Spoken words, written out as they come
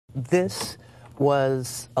This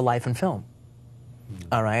was a life in film.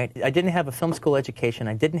 All right? I didn't have a film school education.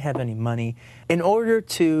 I didn't have any money. In order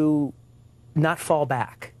to not fall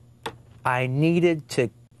back, I needed to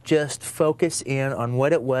just focus in on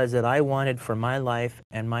what it was that I wanted for my life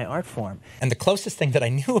and my art form. And the closest thing that I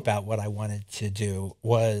knew about what I wanted to do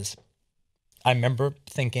was, I remember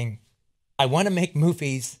thinking, I want to make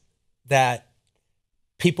movies that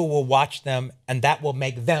people will watch them and that will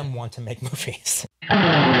make them want to make movies.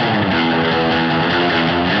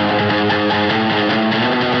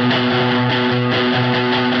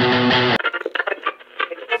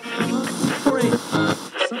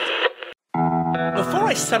 Before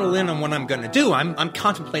I settle in on what I'm going to do, I'm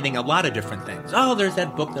contemplating a lot of different things. Oh, there's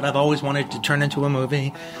that book that I've always wanted to turn into a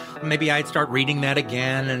movie. Maybe I'd start reading that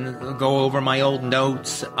again and go over my old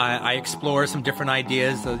notes. I explore some different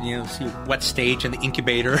ideas, see what stage in the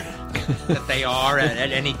incubator that they are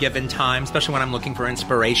at any given time, especially when I'm looking for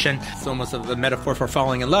inspiration. It's almost a metaphor for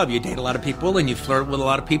falling in love. You date a lot of people and you flirt with a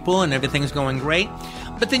lot of people and everything's going great.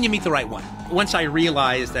 But then you meet the right one. Once I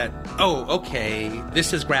realize that, oh, okay,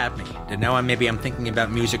 this has grabbed me. And now maybe I'm thinking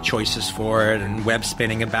about music choices for it and web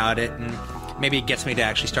spinning about it. And maybe it gets me to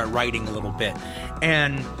actually start writing a little bit.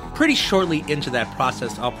 And pretty shortly into that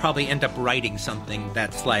process, I'll probably end up writing something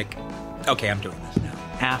that's like, okay, I'm doing this now.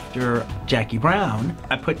 After Jackie Brown,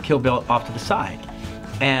 I put Kill Bill off to the side.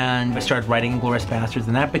 And I started writing Inglorious Basterds,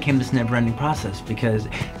 and that became this never-ending process because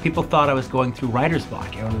people thought I was going through writer's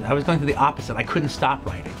block. I was going through the opposite. I couldn't stop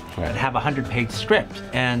writing. Right. I'd have a 100-page script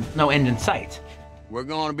and no end in sight. We're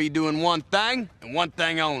going to be doing one thing and one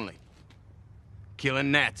thing only.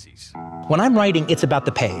 Killing Nazis. When I'm writing, it's about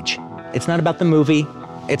the page. It's not about the movie.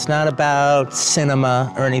 It's not about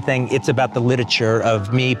cinema or anything. It's about the literature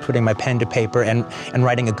of me putting my pen to paper and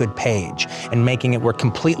writing a good page and making it work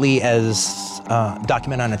completely as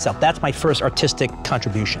document on itself. That's my first artistic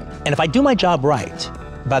contribution. And if I do my job right,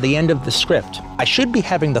 by the end of the script, I should be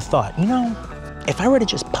having the thought, if I were to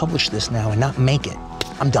just publish this now and not make it,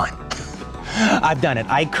 I'm done. I've done it.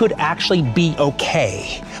 I could actually be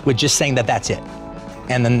okay with just saying that that's it.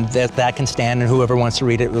 And then that can stand, and whoever wants to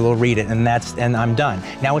read it will read it, and I'm done.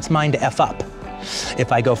 Now it's mine to F up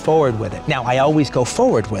if I go forward with it. Now, I always go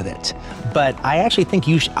forward with it, but I actually think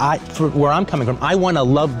for where I'm coming from, I want to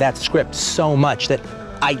love that script so much that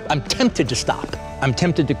I'm tempted to stop. I'm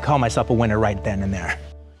tempted to call myself a winner right then and there.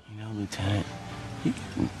 Lieutenant, you're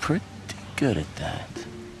getting pretty good at that.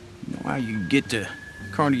 You know how you get to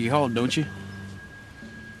Carnegie Hall, don't you?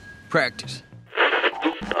 Practice.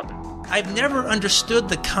 I've never understood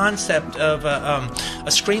the concept of a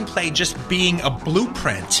screenplay just being a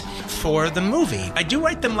blueprint for the movie. I do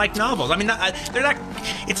write them like novels. I mean,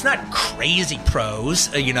 it's not crazy prose,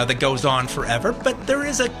 that goes on forever, but there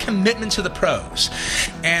is a commitment to the prose.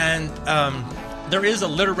 And there is a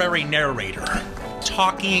literary narrator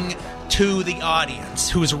talking to the audience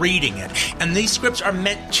who's reading it. And these scripts are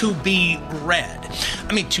meant to be read.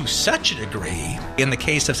 I mean, to such a degree, in the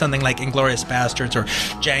case of something like Inglourious Basterds or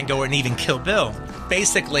Django and even Kill Bill,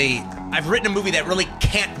 basically, I've written a movie that really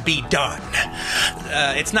can't be done.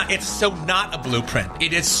 It's so not a blueprint.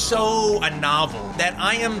 It is so a novel that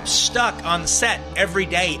I am stuck on set every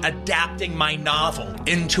day adapting my novel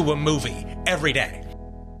into a movie every day.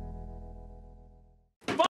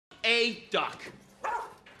 A duck.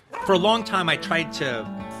 For a long time, I tried to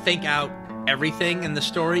think out everything in the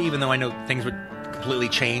story, even though I know things would completely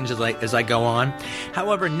change as I go on.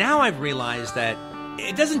 However, now I've realized that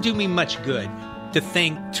it doesn't do me much good to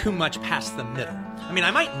think too much past the middle. I mean,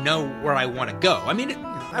 I might know where I want to go. I mean,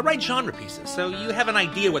 I write genre pieces, so you have an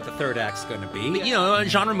idea what the third act's going to be. A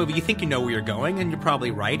genre movie, you think you know where you're going, and you're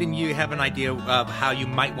probably right, and you have an idea of how you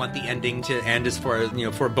might want the ending to end as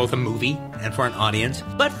for both a movie and for an audience.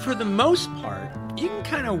 But for the most part, you can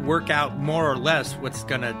kind of work out more or less what's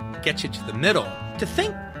going to get you to the middle. To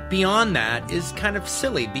think beyond that is kind of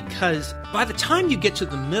silly because by the time you get to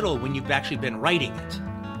the middle when you've actually been writing it,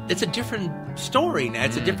 it's a different story now.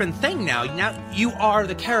 It's a different thing now. Now you are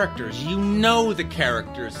the characters. You know the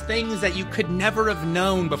characters. Things that you could never have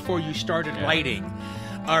known before you started writing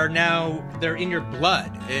are now, they're in your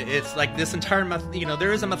blood. It's like this entire,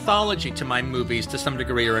 there is a mythology to my movies to some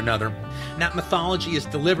degree or another. And that mythology is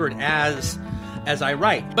delivered as I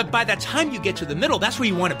write. But by the time you get to the middle, that's where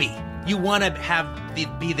you want to be. You want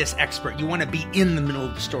to be this expert. You want to be in the middle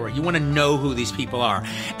of the story. You want to know who these people are.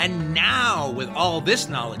 And now, with all this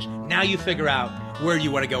knowledge, now you figure out where you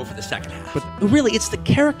want to go for the second half. But really, it's the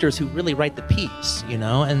characters who really write the piece,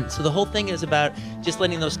 And so the whole thing is about just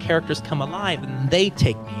letting those characters come alive, and then they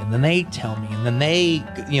take me, and then they tell me, and then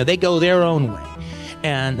they go their own way.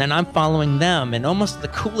 And then I'm following them, and almost the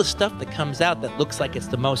coolest stuff that comes out that looks like it's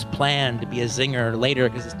the most planned to be a zinger later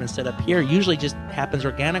because it's been set up here usually just happens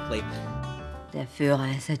organically. Der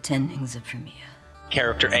Führer is attending the premiere.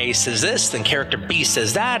 Character A says this, then character B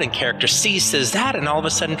says that, and character C says that, and all of a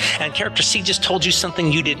sudden, and character C just told you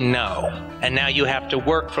something you didn't know. And now you have to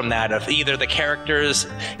work from that. Of either the characters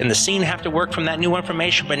in the scene have to work from that new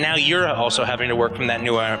information, but now you're also having to work from that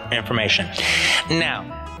new information.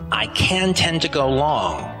 Now, I can tend to go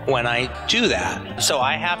long when I do that. So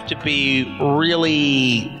I have to be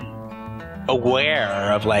really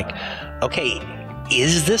aware of like, okay,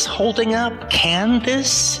 is this holding up? Can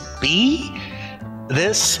this be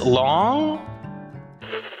this long?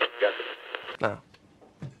 Now,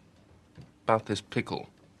 about this pickle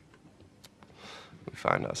we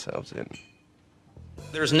find ourselves in.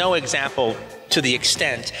 There's no example to the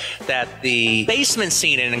extent that the basement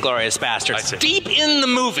scene in Inglorious Basterds, deep in the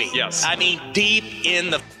movie. Yes. I mean, deep in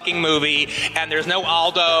the fucking movie, and there's no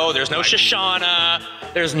Aldo, there's no Shoshana,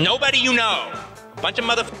 there's nobody you know. A bunch of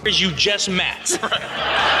motherfuckers you just met.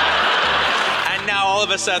 And now all of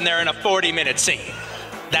a sudden they're in a 40-minute scene.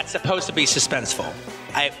 That's supposed to be suspenseful.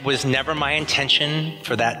 It was never my intention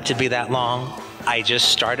for that to be that long. I just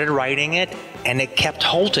started writing it, and it kept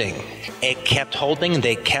holding. It kept holding,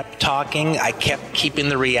 they kept talking, I kept keeping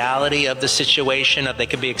the reality of the situation, of they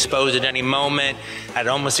could be exposed at any moment. I'd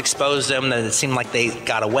almost expose them, that it seemed like they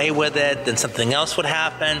got away with it, then something else would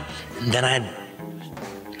happen, and then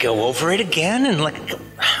I'd go over it again, and like,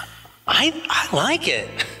 I like it.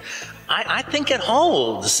 I think it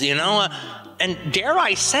holds, you know? And dare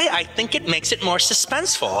I say, I think it makes it more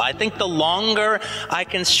suspenseful. I think the longer I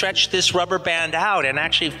can stretch this rubber band out and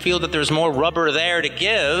actually feel that there's more rubber there to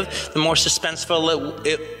give, the more suspenseful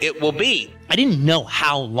it will be. I didn't know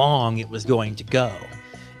how long it was going to go.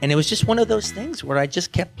 And it was just one of those things where I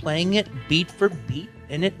just kept playing it beat for beat,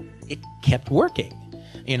 and it kept working.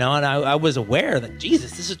 You know, and I was aware that,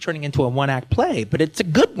 Jesus, this is turning into a one-act play, but it's a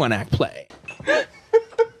good one-act play.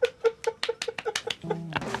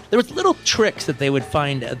 There was little tricks that they would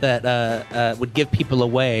find that would give people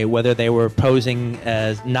away, whether they were posing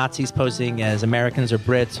as Nazis, posing as Americans or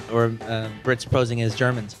Brits, or Brits posing as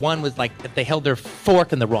Germans. One was like if they held their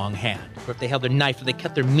fork in the wrong hand, or if they held their knife, or they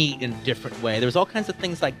cut their meat in a different way. There was all kinds of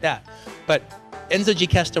things like that. But Enzo G.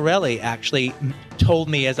 Castorelli actually told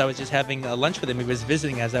me, as I was just having lunch with him, he was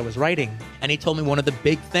visiting as I was writing, and he told me one of the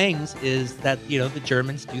big things is that, you know, the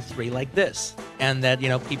Germans do three like this, and that, you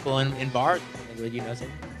know, people in bars, you know, say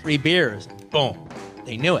 3 beers, boom,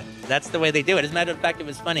 they knew it. That's the way they do it. As a matter of fact, it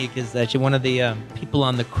was funny because actually one of the people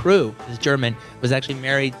on the crew, this German, was actually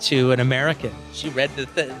married to an American. She read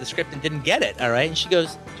the script and didn't get it, all right? And she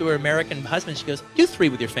goes to her American husband, she goes, do 3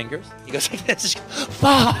 with your fingers. He goes like this. She goes,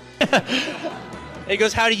 fuck. He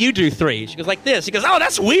goes, how do you do 3? She goes like this. He goes, oh,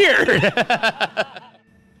 that's weird.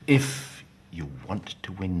 If you want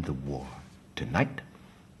to win the war tonight,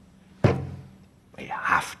 we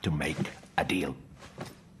have to make a deal.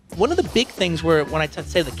 One of the big things where when I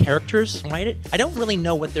say the characters write it, I don't really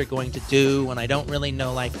know what they're going to do, and I don't really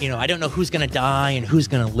know, like, you know, I don't know who's going to die and who's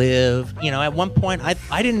going to live. You know, at one point,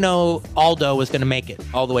 I didn't know Aldo was going to make it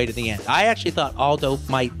all the way to the end. I actually thought Aldo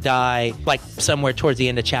might die, like, somewhere towards the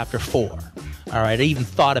end of chapter 4. All right, I even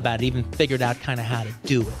thought about it, even figured out kind of how to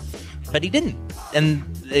do it. But he didn't.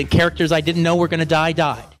 And the characters I didn't know were going to die,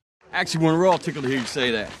 died. Actually, we're all tickled to hear you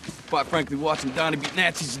say that. Quite frankly, watching Donnie beat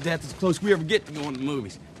Nazis to death is as close as we ever get to going to the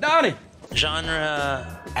movies. Donnie!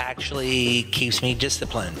 Genre actually keeps me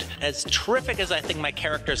disciplined. As terrific as I think my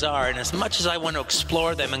characters are, and as much as I want to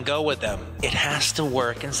explore them and go with them, it has to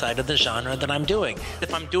work inside of the genre that I'm doing.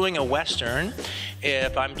 If I'm doing a Western,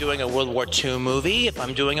 if I'm doing a World War II movie, if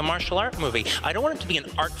I'm doing a martial art movie, I don't want it to be an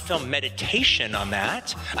art film meditation on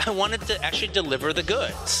that. I want it to actually deliver the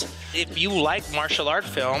goods. If you like martial art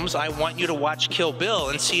films, I want you to watch Kill Bill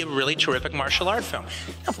and see a really terrific martial art film.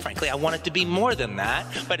 Now, frankly, I want it to be more than that,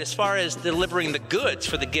 but as far as delivering the goods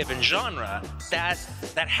for the given genre, that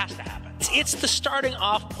has to happen. It's the starting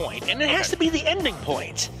off point, and it has to be the ending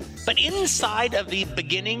point. But inside of the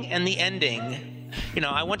beginning and the ending, you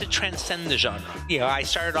know, I want to transcend the genre. You know, I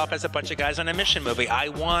started off as a bunch of guys on a mission movie. I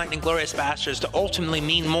want Inglorious Basterds to ultimately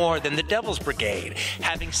mean more than the Devil's Brigade.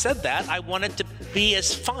 Having said that, I want it to be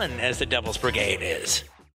as fun as the Devil's Brigade is.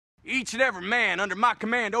 Each and every man under my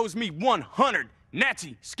command owes me 100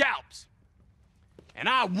 Nazi scalps. And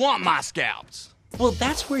I want my scalps. Well,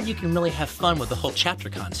 that's where you can really have fun with the whole chapter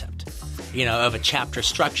concept. you know, of a chapter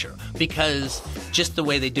structure, because just the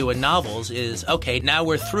way they do in novels is, okay, now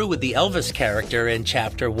we're through with the Elvis character in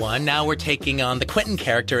chapter 1, now we're taking on the Quentin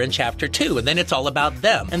character in chapter 2, and then it's all about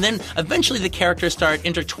them. And then eventually the characters start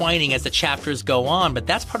intertwining as the chapters go on, but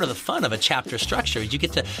that's part of the fun of a chapter structure, is you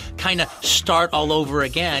get to kind of start all over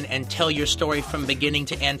again and tell your story from beginning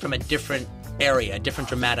to end from a different area, a different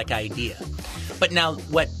dramatic idea. But now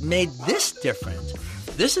what made this different,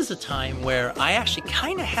 this is a time where I actually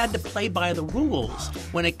kind of had to play by the rules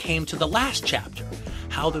when it came to the last chapter,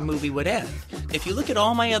 how the movie would end. If you look at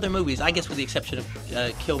all my other movies, I guess with the exception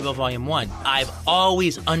of Kill Bill Volume 1, I've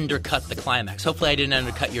always undercut the climax. Hopefully I didn't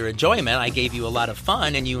undercut your enjoyment. I gave you a lot of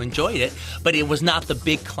fun and you enjoyed it, but it was not the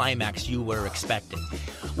big climax you were expecting.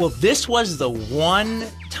 Well, this was the one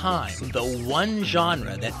time, the one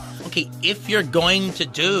genre that, okay, if you're going to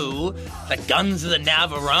do the Guns of the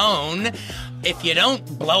Navarone, if you don't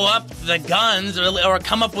blow up the guns or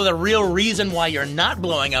come up with a real reason why you're not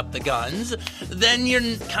blowing up the guns, then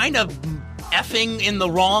you're kind of effing in the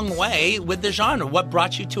wrong way with the genre. What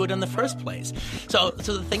brought you to it in the first place? So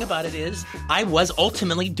the thing about it is, I was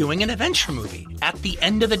ultimately doing an adventure movie at the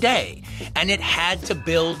end of the day, and it had to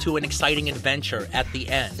build to an exciting adventure at the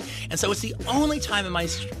end. And so it's the only time in my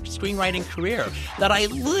screenwriting career that I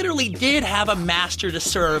literally did have a master to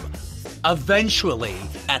serve eventually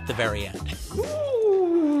at the very end.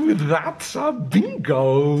 Ooh, that's a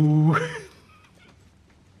bingo.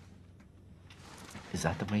 Is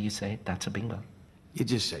that the way you say it? That's a bingo. You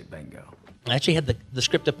just say bingo. I actually had the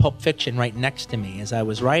script of Pulp Fiction right next to me as I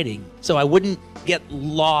was writing, so I wouldn't get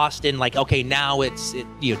lost in like, okay, now it's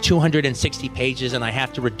 260 pages and I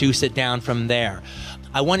have to reduce it down from there.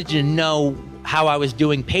 I wanted to know how I was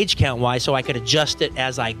doing page count-wise so I could adjust it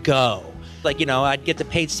as I go. Like, you know, I'd get to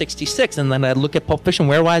page 66 and then I'd look at Pulp Fiction.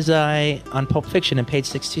 Where was I on Pulp Fiction in page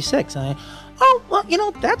 66? Oh, well, you know,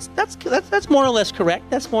 that's more or less correct.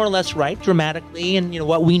 That's more or less right dramatically, and you know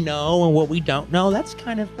what we know and what we don't know. That's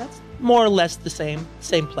more or less the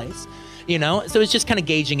same place, you know. So it's just kind of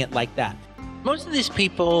gauging it like that. Most of these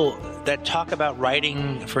people that talk about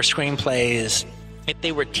writing for screenplays, if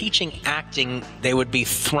they were teaching acting, they would be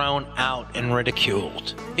thrown out and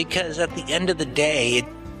ridiculed, because at the end of the day,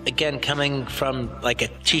 again, coming from like a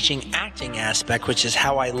teaching acting aspect, which is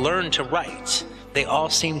how I learned to write, they all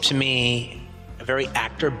seem to me, a very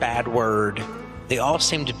actor bad word, they all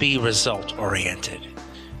seem to be result oriented.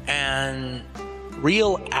 And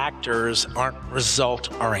real actors aren't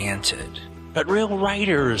result oriented, but real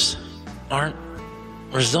writers aren't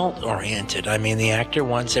result oriented. I mean, the actor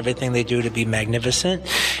wants everything they do to be magnificent,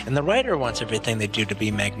 and the writer wants everything they do to be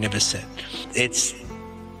magnificent. It's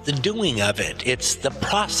the doing of it, it's the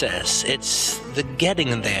process, it's the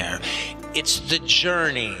getting there, it's the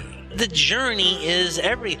journey. The journey is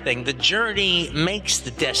everything. The journey makes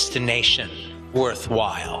the destination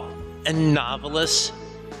worthwhile. And novelists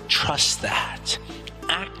trust that.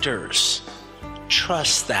 Actors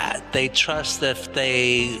trust that. They trust that if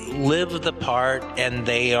they live the part and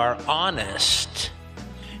they are honest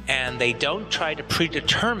and they don't try to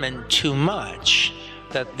predetermine too much,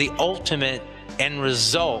 that the ultimate end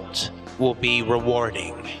result will be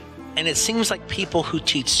rewarding. And it seems like people who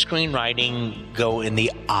teach screenwriting go in the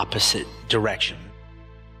opposite direction.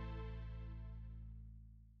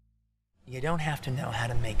 You don't have to know how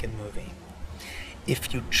to make a movie.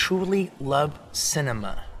 If you truly love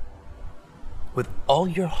cinema with all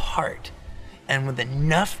your heart and with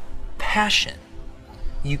enough passion,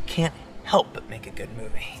 you can't help but make a good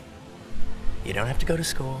movie. You don't have to go to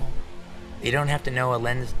school. You don't have to know a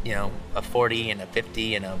lens, you know, a 40 and a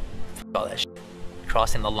 50 and all that shit.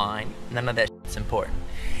 Crossing the line, none of that shit's important.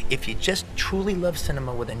 If you just truly love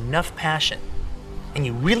cinema with enough passion, and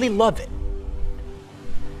you really love it,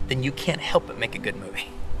 then you can't help but make a good movie.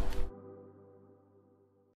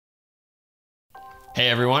 Hey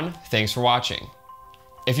everyone, thanks for watching.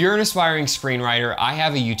 If you're an aspiring screenwriter, I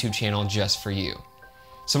have a YouTube channel just for you.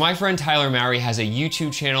 So my friend Tyler Mowry has a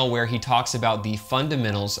YouTube channel where he talks about the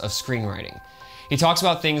fundamentals of screenwriting. He talks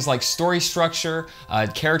about things like story structure,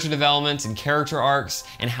 character development and character arcs,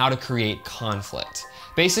 and how to create conflict.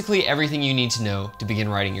 Basically everything you need to know to begin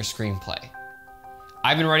writing your screenplay.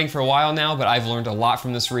 I've been writing for a while now, but I've learned a lot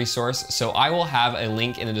from this resource, so I will have a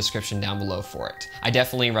link in the description down below for it. I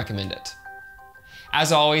definitely recommend it.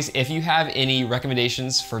 As always, if you have any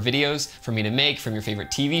recommendations for videos for me to make from your favorite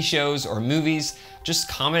TV shows or movies, just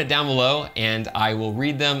comment it down below and I will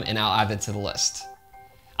read them and I'll add it to the list.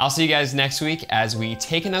 I'll see you guys next week as we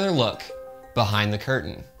take another look behind the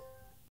curtain.